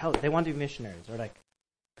they want to be missionaries. They're like,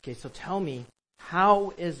 okay, so tell me,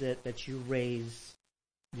 how is it that you raise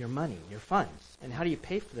your money, your funds, and how do you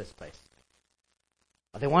pay for this place?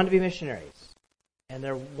 They want to be missionaries. And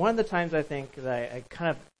they're one of the times I think that I kind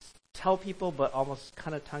of tell people, but almost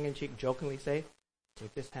kind of tongue-in-cheek, jokingly say,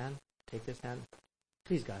 take this hand,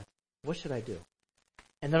 please God, what should I do?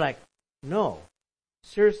 And they're like, no,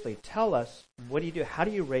 seriously, tell us, what do you do? How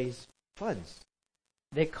do you raise funds?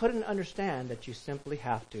 They couldn't understand that you simply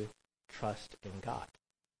have to trust in God.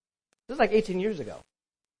 This is like 18 years ago.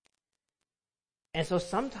 And so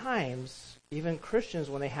sometimes, even Christians,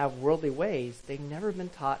 when they have worldly ways, they've never been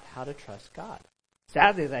taught how to trust God.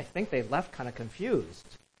 Sadly, I think they left kind of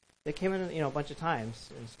confused. They came in, a bunch of times,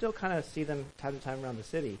 and still kind of see them time to time around the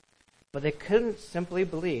city. But they couldn't simply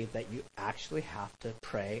believe that you actually have to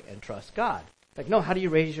pray and trust God. Like, no, how do you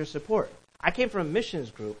raise your support? I came from a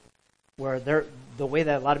missions group where the way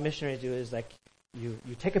that a lot of missionaries do is like, you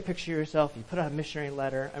take a picture of yourself, you put out a missionary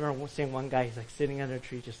letter. I remember seeing one guy, he's like sitting under a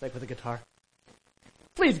tree just like with a guitar.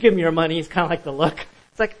 Please give me your money. He's kind of like the look.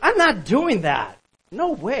 It's like, I'm not doing that.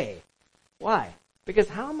 No way. Why? Because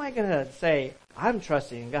how am I going to say, I'm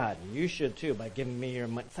trusting in God, and you should too, by giving me your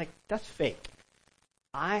money? It's like, that's fake.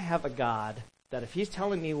 I have a God that if he's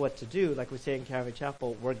telling me what to do, like we say in Calvary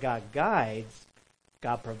Chapel, where God guides,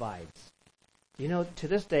 God provides. To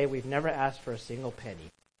this day, we've never asked for a single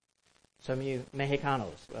penny. Some of you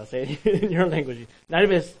Mexicanos, I'll say it in your language, not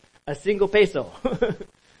even a single peso,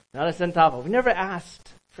 not a centavo. We never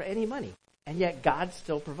asked for any money, and yet God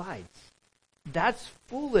still provides. That's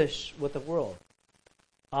foolish with the world.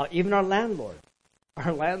 Even our landlord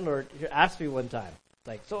asked me one time,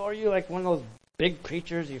 like, so are you like one of those big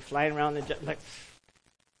preachers? Are you flying around the jet? Like,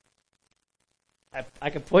 I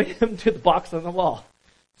could point him to the box on the wall.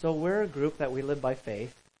 So we're a group that we live by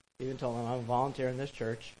faith. Even told him I'm a volunteer in this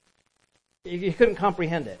church. He couldn't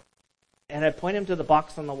comprehend it. And I point him to the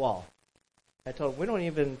box on the wall. I told him, we don't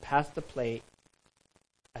even pass the plate.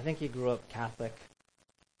 I think he grew up Catholic.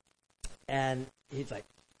 And he's like,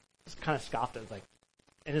 just kind of scoffed at it. Like,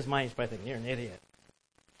 in his mind, he's probably thinking, you're an idiot.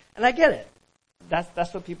 And I get it.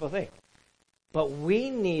 That's what people think. But we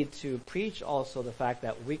need to preach also the fact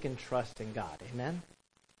that we can trust in God. Amen?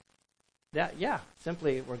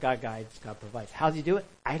 Simply where God guides, God provides. How does he do it?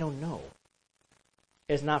 I don't know.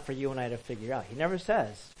 It's not for you and I to figure out. He never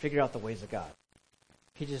says, figure out the ways of God.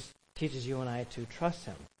 He just teaches you and I to trust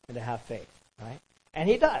him and to have faith, right? And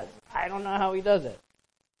he does. I don't know how he does it.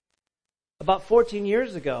 About 14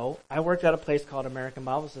 years ago, I worked at a place called American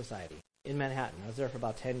Bible Society in Manhattan. I was there for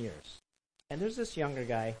about 10 years. And there's this younger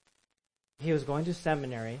guy. He was going to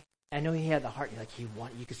seminary. I know he had the heart,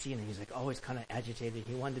 you could see him, he's like always kind of agitated.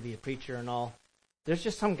 He wanted to be a preacher and all. There's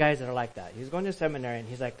just some guys that are like that. He's going to seminary and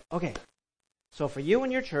he's like, okay, so for you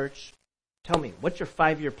and your church, tell me, what's your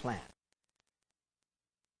 5-year plan?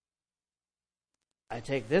 I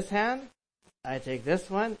take this hand, I take this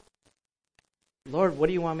one. Lord, what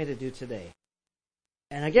do you want me to do today?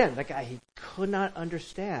 And again, that guy, he could not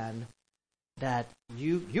understand that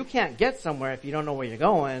you can't get somewhere if you don't know where you're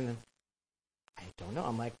going. I don't know.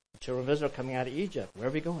 I'm like, children of Israel coming out of Egypt. Where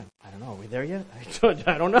are we going? I don't know. Are we there yet?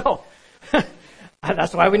 I don't know.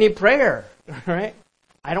 That's why we need prayer, right?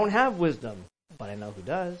 I don't have wisdom, but I know who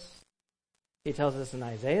does. He tells us in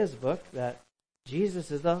Isaiah's book that Jesus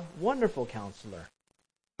is the wonderful counselor.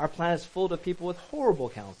 Our planet is full of people with horrible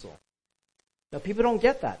counsel. Now, people don't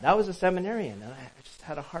get that. That was a seminarian, and I just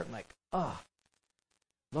had a heart like,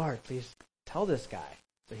 Lord, please tell this guy.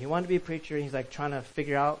 So he wanted to be a preacher, and he's like trying to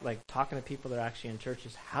figure out, like talking to people that are actually in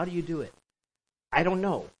churches, how do you do it? I don't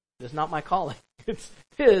know. It's not my calling. It's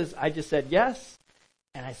his. I just said yes,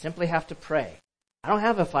 and I simply have to pray. I don't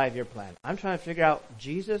have a 5-year plan. I'm trying to figure out,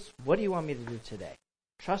 Jesus, what do you want me to do today?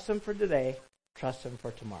 Trust him for today. Trust him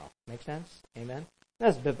for tomorrow. Make sense? Amen?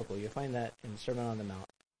 That's biblical. You'll find that in Sermon on the Mount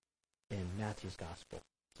in Matthew's Gospel.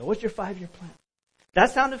 So what's your 5-year plan?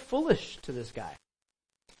 That sounded foolish to this guy.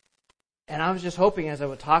 And I was just hoping as I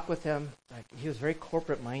would talk with him, like he was very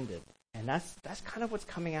corporate-minded. And that's kind of what's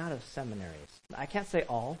coming out of seminaries. I can't say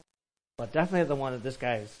all, but definitely the one that this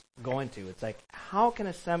guy is going to. It's like, how can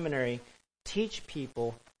a seminary teach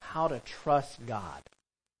people how to trust God?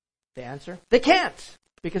 The answer? They can't,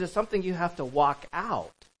 because it's something you have to walk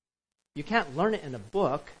out. You can't learn it in a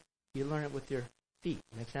book. You learn it with your feet.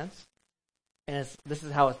 Make sense? And this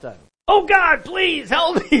is how it's done. Oh God, please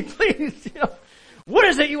help me, please. What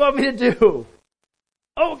is it you want me to do?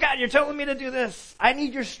 Oh God, you're telling me to do this. I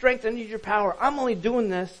need your strength. I need your power. I'm only doing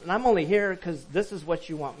this, and I'm only here because this is what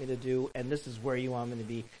you want me to do, and this is where you want me to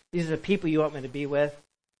be. These are the people you want me to be with.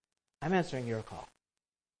 I'm answering your call.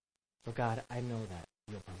 So God, I know that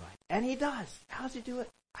you'll provide. And he does. How does he do it?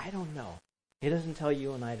 I don't know. He doesn't tell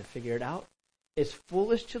you and I to figure it out. It's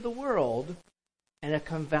foolish to the world, and it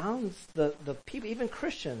confounds the people, even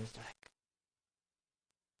Christians.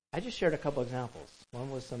 I just shared a couple examples.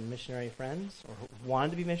 One was some missionary friends, or who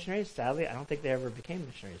wanted to be missionaries. Sadly, I don't think they ever became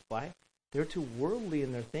missionaries. Why? They're too worldly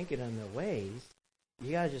in their thinking and their ways.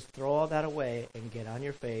 You got to just throw all that away and get on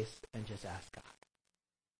your face and just ask God.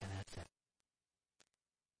 And that's it.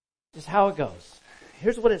 Just how it goes.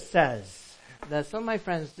 Here's what it says that some of my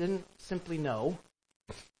friends didn't simply know.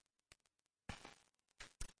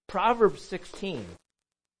 Proverbs 16.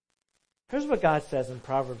 Here's what God says in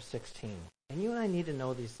Proverbs 16. And you and I need to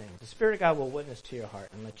know these things. The Spirit of God will witness to your heart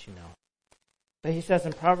and let you know. But he says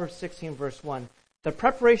in Proverbs 16, verse 1, the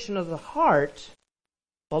preparation of the heart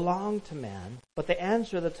belong to man, but the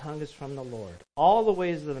answer of the tongue is from the Lord. All the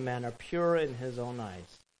ways of the man are pure in his own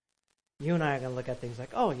eyes. You and I are going to look at things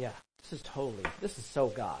like, oh yeah, this is so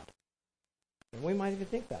God. And we might even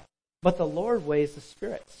think that. But the Lord weighs the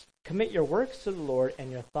spirits. Commit your works to the Lord,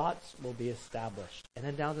 and your thoughts will be established. And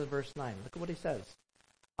then down to verse 9. Look at what he says.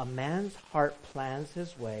 A man's heart plans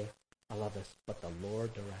his way, I love this, but the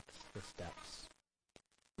Lord directs his steps.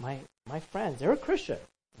 My friends, they were Christian,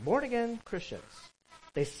 born-again Christians.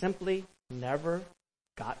 They simply never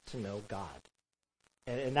got to know God.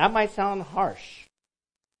 And that might sound harsh,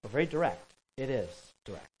 but very direct. It is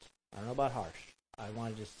direct. I don't know about harsh. I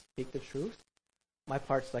want to just speak the truth. My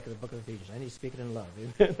part's like in the book of Ephesians. I need to speak it in love.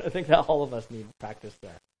 I think that all of us need practice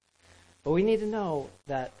there. But we need to know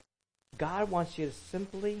that God wants you to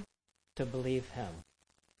simply to believe him.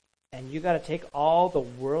 And you got to take all the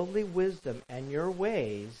worldly wisdom and your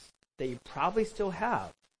ways that you probably still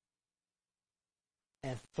have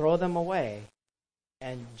and throw them away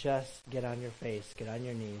and just get on your face, get on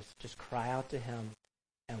your knees, just cry out to him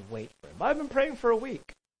and wait for him. I've been praying for a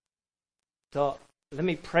week. So let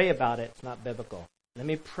me pray about it. It's not biblical. Let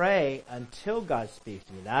me pray until God speaks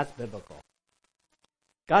to me. That's biblical.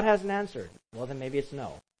 God hasn't answered. Well, then maybe it's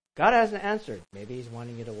no. God hasn't answered. Maybe he's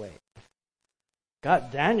wanting you to wait.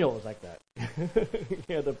 Daniel was like that.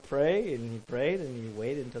 He had to pray, and he prayed, and he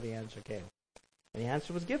waited until the answer came. And the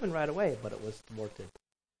answer was given right away, but it was thwarted.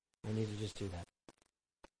 We need to just do that.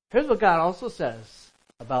 Here's what God also says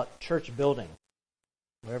about church building,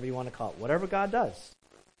 whatever you want to call it, whatever God does.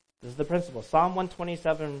 This is the principle. Psalm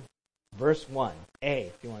 127, verse 1, A,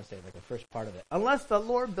 if you want to say it, like the first part of it. Unless the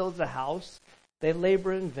Lord builds a house, they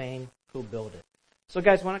labor in vain who build it. So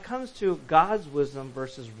guys, when it comes to God's wisdom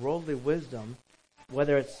versus worldly wisdom,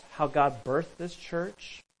 whether it's how God birthed this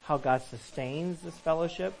church, how God sustains this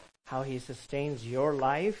fellowship, how he sustains your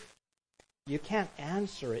life, you can't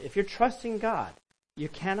answer it. If you're trusting God, you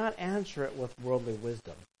cannot answer it with worldly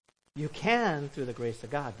wisdom. You can through the grace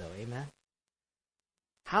of God, though. Amen?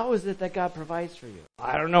 How is it that God provides for you?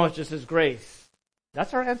 I don't know. It's just his grace.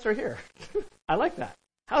 That's our answer here. I like that.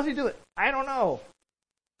 How does he do it? I don't know.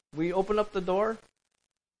 We open up the door.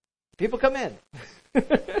 People come in.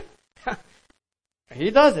 He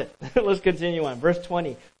does it. Let's continue on. Verse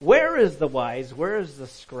 20. Where is the wise? Where is the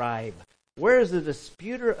scribe? Where is the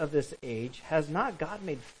disputer of this age? Has not God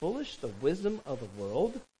made foolish the wisdom of the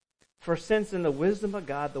world? For since in the wisdom of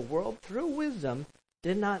God, the world through wisdom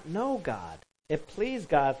did not know God, it pleased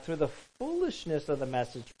God through the foolishness of the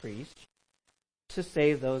message preached to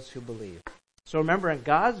save those who believe. So remember, in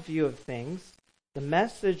God's view of things, the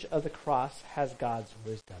message of the cross has God's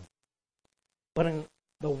wisdom. But in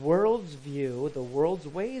the world's view, the world's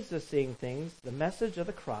ways of seeing things, the message of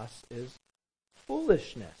the cross is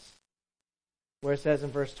foolishness. Where it says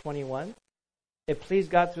in verse 21, it pleased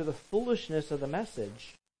God through the foolishness of the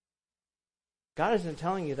message. God isn't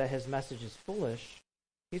telling you that his message is foolish.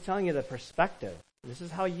 He's telling you the perspective. This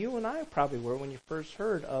is how you and I probably were when you first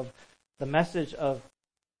heard of the message of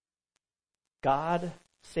God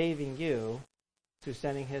saving you through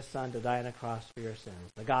sending his son to die on a cross for your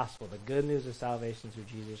sins. The gospel, the good news of salvation through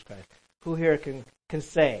Jesus Christ. Who here can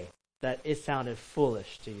say that it sounded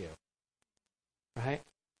foolish to you? Right?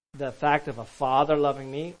 The fact of a father loving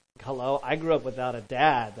me, hello, I grew up without a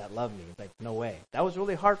dad that loved me. It's like, no way. That was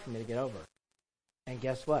really hard for me to get over. And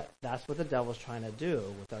guess what? That's what the devil's trying to do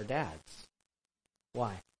with our dads.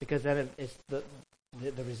 Why? Because then it's the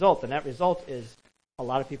result. The net result is a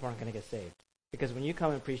lot of people aren't going to get saved. Because when you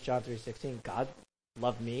come and preach John 3:16, God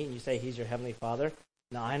loved me, and you say he's your heavenly father.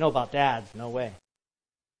 No, I know about dads. No way.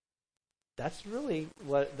 That's really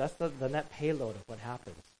that's the net payload of what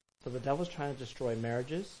happens. So the devil's trying to destroy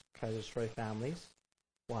marriages, trying to destroy families.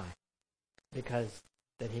 Why? Because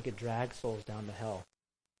then he could drag souls down to hell.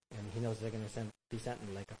 And he knows they're going to be sent in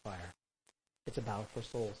the lake of fire. It's a battle for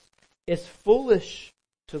souls. It's foolish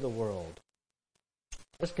to the world.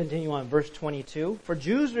 Let's continue on verse 22. For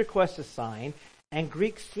Jews request a sign, and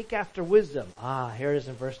Greeks seek after wisdom. Here it is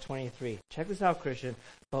in verse 23. Check this out, Christian.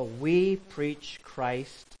 But we preach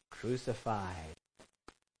Christ crucified.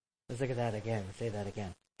 Let's look at that again. Say that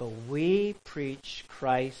again. But we preach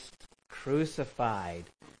Christ crucified.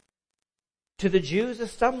 To the Jews a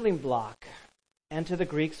stumbling block, and to the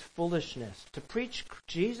Greeks foolishness. To preach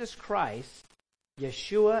Jesus Christ,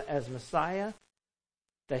 Yeshua as Messiah,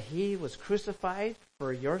 that he was crucified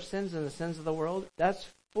for your sins and the sins of the world, that's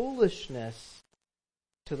foolishness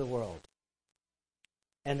to the world.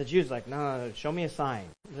 And the Jews like, no, show me a sign.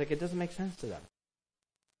 It's like, it doesn't make sense to them.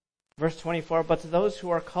 Verse 24, but to those who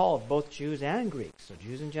are called, both Jews and Greeks, so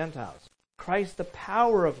Jews and Gentiles, Christ the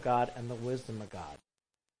power of God and the wisdom of God.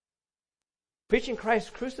 Preaching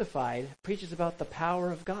Christ crucified preaches about the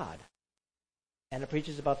power of God. And it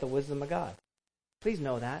preaches about the wisdom of God. Please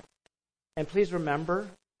know that. And please remember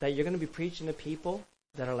that you're going to be preaching to people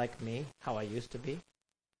that are like me, how I used to be.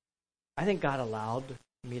 I think God allowed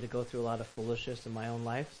me to go through a lot of foolishness in my own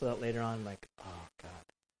life so that later on I'm like, oh God,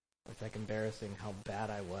 it's like embarrassing how bad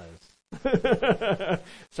I was.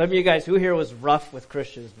 Some of you guys, who here was rough with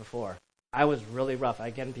Christians before? I was really rough. I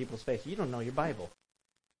get in people's face. You don't know your Bible.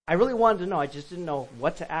 I really wanted to know. I just didn't know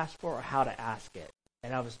what to ask for or how to ask it.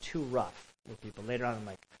 And I was too rough with people. Later on I'm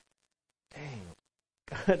like, dang,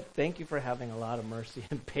 God, thank you for having a lot of mercy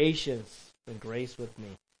and patience and grace with me.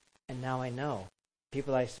 And now I know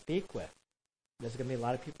people I speak with. There's going to be a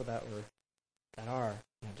lot of people that are,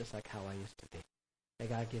 just like how I used to be. May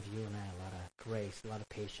God give you and I a lot of grace, a lot of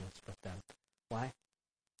patience with them. Why?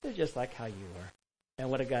 They're just like how you were. And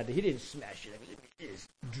what did God do? He didn't smash it. He just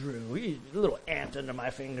drew. He's a little ant under my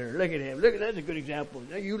finger. Look at him. Look, that's a good example.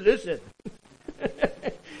 Now you listen.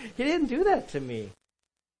 He didn't do that to me.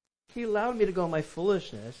 He allowed me to go in my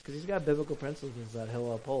foolishness because he's got biblical principles that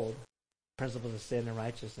he'll uphold. Principles of sin and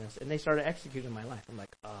righteousness. And they started executing my life. I'm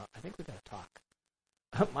like, I think we got to talk.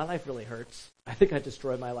 My life really hurts. I think I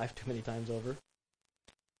destroyed my life too many times over.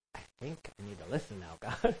 I think I need to listen now,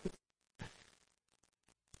 God.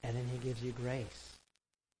 And then he gives you grace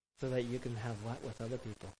so that you can have what with other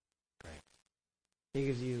people? Grace. He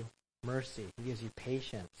gives you mercy. He gives you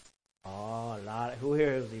patience. Oh, a lot. Who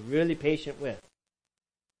here is he really patient with?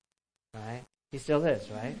 Right? He still is,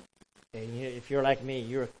 right? And if you're like me,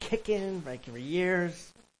 you're kicking like for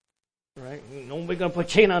years, right? Nobody's going to put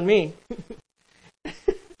chain on me.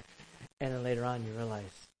 And then later on you realize,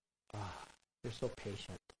 you're so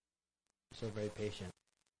patient. You're so very patient.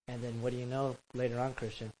 And then what do you know later on,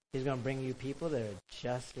 Christian? He's going to bring you people that are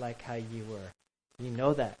just like how you were. You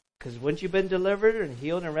know that. Because once you've been delivered and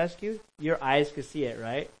healed and rescued, your eyes can see it,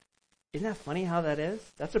 right? Isn't that funny how that is?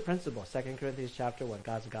 That's a principle. 2 Corinthians chapter 1.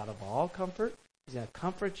 God's a God of all comfort. He's going to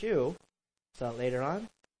comfort you so that later on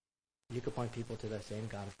you can point people to that same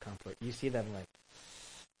God of comfort. You see them like,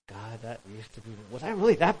 God, that used to be, was I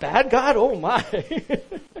really that bad, God? Oh my.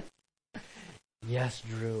 Yes,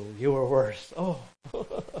 Drew, you were worse. Oh.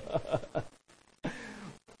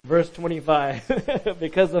 Verse 25,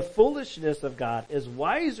 because the foolishness of God is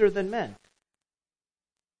wiser than men.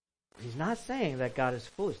 He's not saying that God is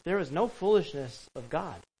foolish. There is no foolishness of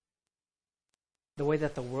God. The way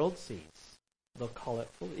that the world sees, they'll call it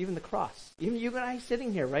foolish. Even the cross. Even you and I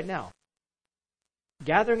sitting here right now,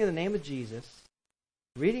 gathering in the name of Jesus,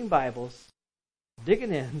 reading Bibles,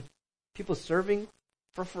 digging in, people serving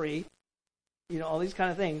for free, all these kind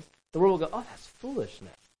of things. The world will go, oh, that's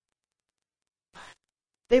foolishness.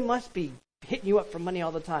 They must be hitting you up for money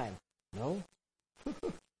all the time. No.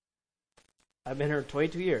 I've been here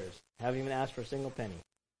 22 years. Haven't even asked for a single penny.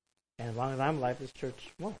 And as long as I'm alive, this church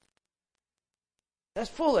won't. That's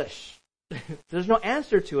foolish. There's no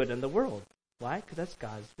answer to it in the world. Why? Because that's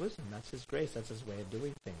God's wisdom. That's His grace. That's His way of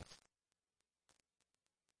doing things.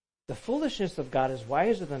 The foolishness of God is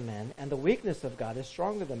wiser than men, and the weakness of God is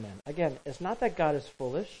stronger than men. Again, it's not that God is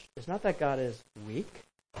foolish. It's not that God is weak,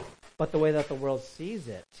 but the way that the world sees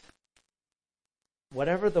it.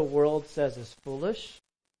 Whatever the world says is foolish,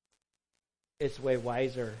 it's way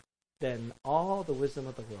wiser than all the wisdom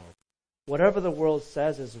of the world. Whatever the world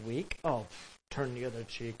says is weak, turn the other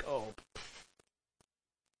cheek.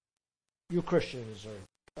 You Christians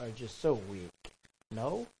are just so weak.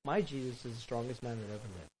 No, my Jesus is the strongest man that ever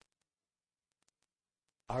lived.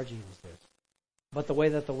 Our Jesus is. But the way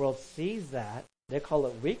that the world sees that, they call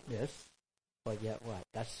it weakness, but yet what?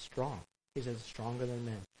 That's strong. He says stronger than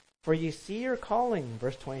men. For you see your calling,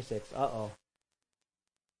 verse 26.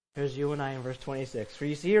 Here's you and I in verse 26. For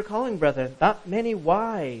you see your calling, brethren, not many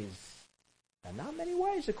wise. And not many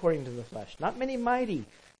wise according to the flesh. Not many mighty.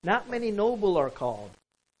 Not many noble are called.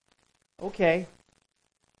 Okay.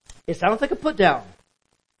 It sounds like a put down.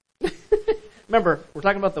 Remember, we're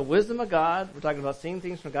talking about the wisdom of God. We're talking about seeing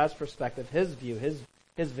things from God's perspective, His view,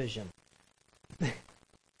 His vision.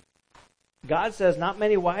 God says, not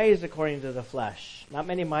many wise according to the flesh. Not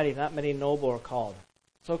many mighty, not many noble are called.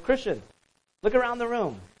 So Christian, look around the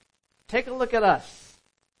room. Take a look at us.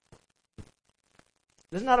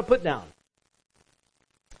 This is not a put down.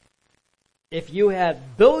 If you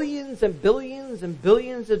had billions and billions and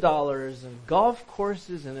billions of dollars and golf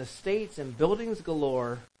courses and estates and buildings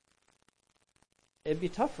galore, it'd be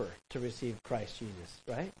tougher to receive Christ Jesus,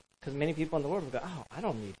 right? Because many people in the world will go, oh, I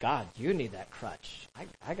don't need God. You need that crutch.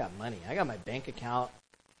 I got money. I got my bank account.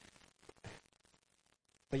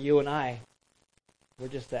 But you and I, we're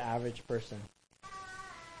just the average person.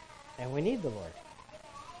 And we need the Lord.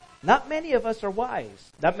 Not many of us are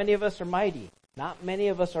wise. Not many of us are mighty. Not many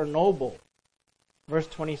of us are noble. Verse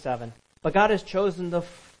 27. But God has chosen the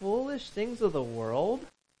foolish things of the world.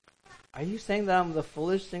 Are you saying that I'm the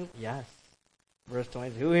foolish thing? Yes. Verse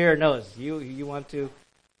 20. Who here knows? You want to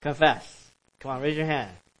confess? Come on, raise your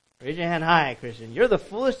hand. Raise your hand high, Christian. You're the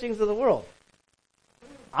foolish things of the world.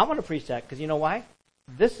 I want to preach that because you know why?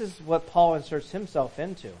 This is what Paul inserts himself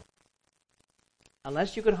into.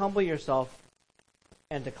 Unless you could humble yourself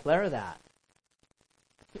and declare that,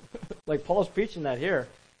 like Paul's preaching that here,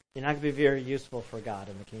 you're not going to be very useful for God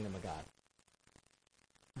in the kingdom of God.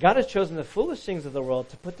 God has chosen the foolish things of the world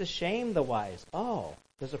to put to shame the wise. Oh,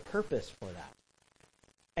 there's a purpose for that.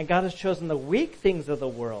 And God has chosen the weak things of the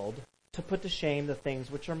world to put to shame the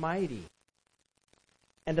things which are mighty.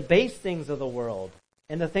 And the base things of the world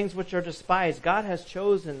and the things which are despised, God has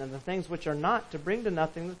chosen, and the things which are not, to bring to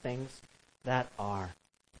nothing the things that are.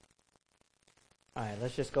 All right,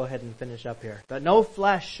 let's just go ahead and finish up here. That no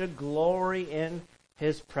flesh should glory in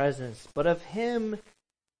his presence, but of him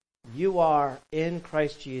you are in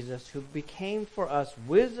Christ Jesus, who became for us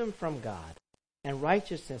wisdom from God, and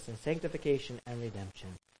righteousness and sanctification and redemption.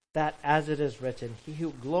 That, as it is written, he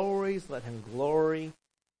who glories, let him glory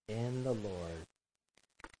in the Lord.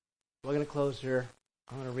 We're going to close here.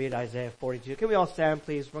 I'm going to read Isaiah 42. Can we all stand,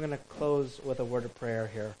 please? We're going to close with a word of prayer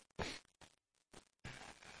here.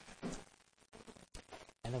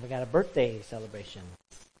 And then we got a birthday celebration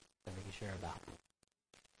that we can share about.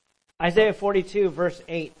 Isaiah 42, verse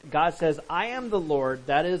 8, God says, I am the Lord,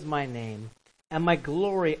 that is my name, and my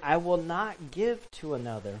glory I will not give to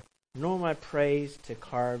another, nor my praise to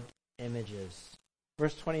carved images.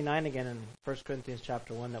 Verse 29 again in 1 Corinthians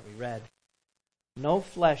chapter 1 that we read, no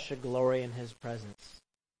flesh should glory in his presence.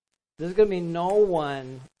 There's going to be no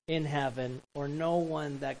one in heaven or no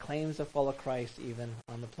one that claims to follow Christ even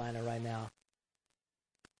on the planet right now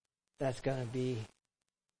that's going to be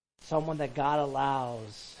someone that God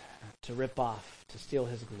allows to rip off, to steal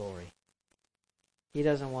his glory. He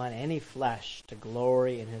doesn't want any flesh to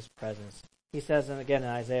glory in his presence. He says again in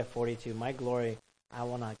Isaiah 42, my glory I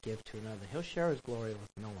will not give to another. He'll share his glory with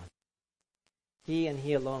no one. He and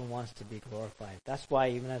he alone wants to be glorified. That's why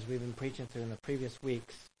even as we've been preaching through in the previous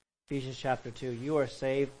weeks, Ephesians chapter 2, you are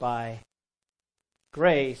saved by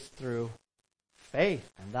grace through faith,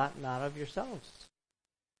 and not of yourselves.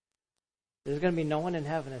 There's going to be no one in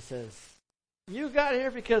heaven that says, you got here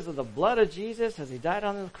because of the blood of Jesus as he died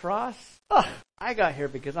on the cross? Oh, I got here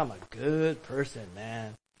because I'm a good person,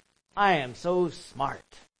 man. I am so smart.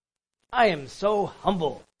 I am so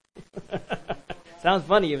humble. Sounds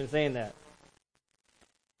funny even saying that.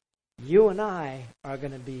 You and I are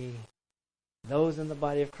going to be those in the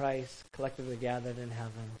body of Christ collectively gathered in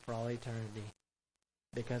heaven for all eternity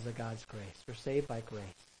because of God's grace. We're saved by grace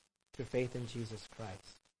through faith in Jesus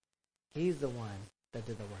Christ. He's the one that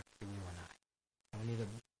did the work for you and I. And we need to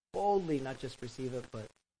boldly not just receive it, but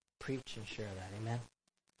preach and share that. Amen.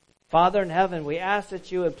 Father in heaven, we ask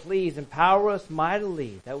that you would please empower us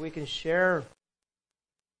mightily, that we can share.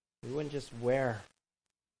 We wouldn't just wear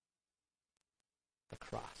the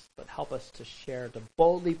cross, but help us to share, to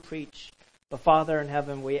boldly preach. But Father in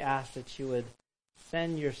heaven, we ask that you would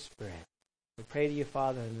send your Spirit. We pray to you,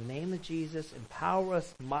 Father, in the name of Jesus, empower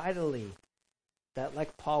us mightily, that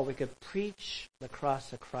like Paul, we could preach the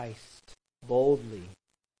cross of Christ boldly.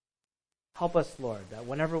 Help us, Lord, that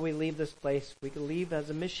whenever we leave this place, we can leave as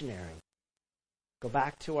a missionary. Go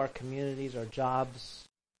back to our communities, our jobs,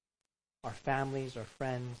 our families, our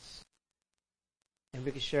friends, and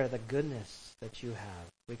we can share the goodness that you have.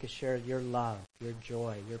 We can share your love, your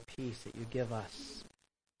joy, your peace that you give us.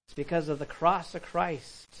 It's because of the cross of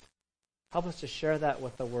Christ. Help us to share that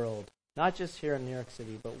with the world, not just here in New York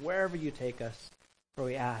City, but wherever you take us, for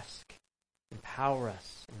we ask. Empower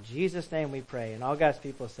us. In Jesus' name we pray. And all God's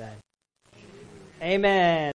people say, Amen.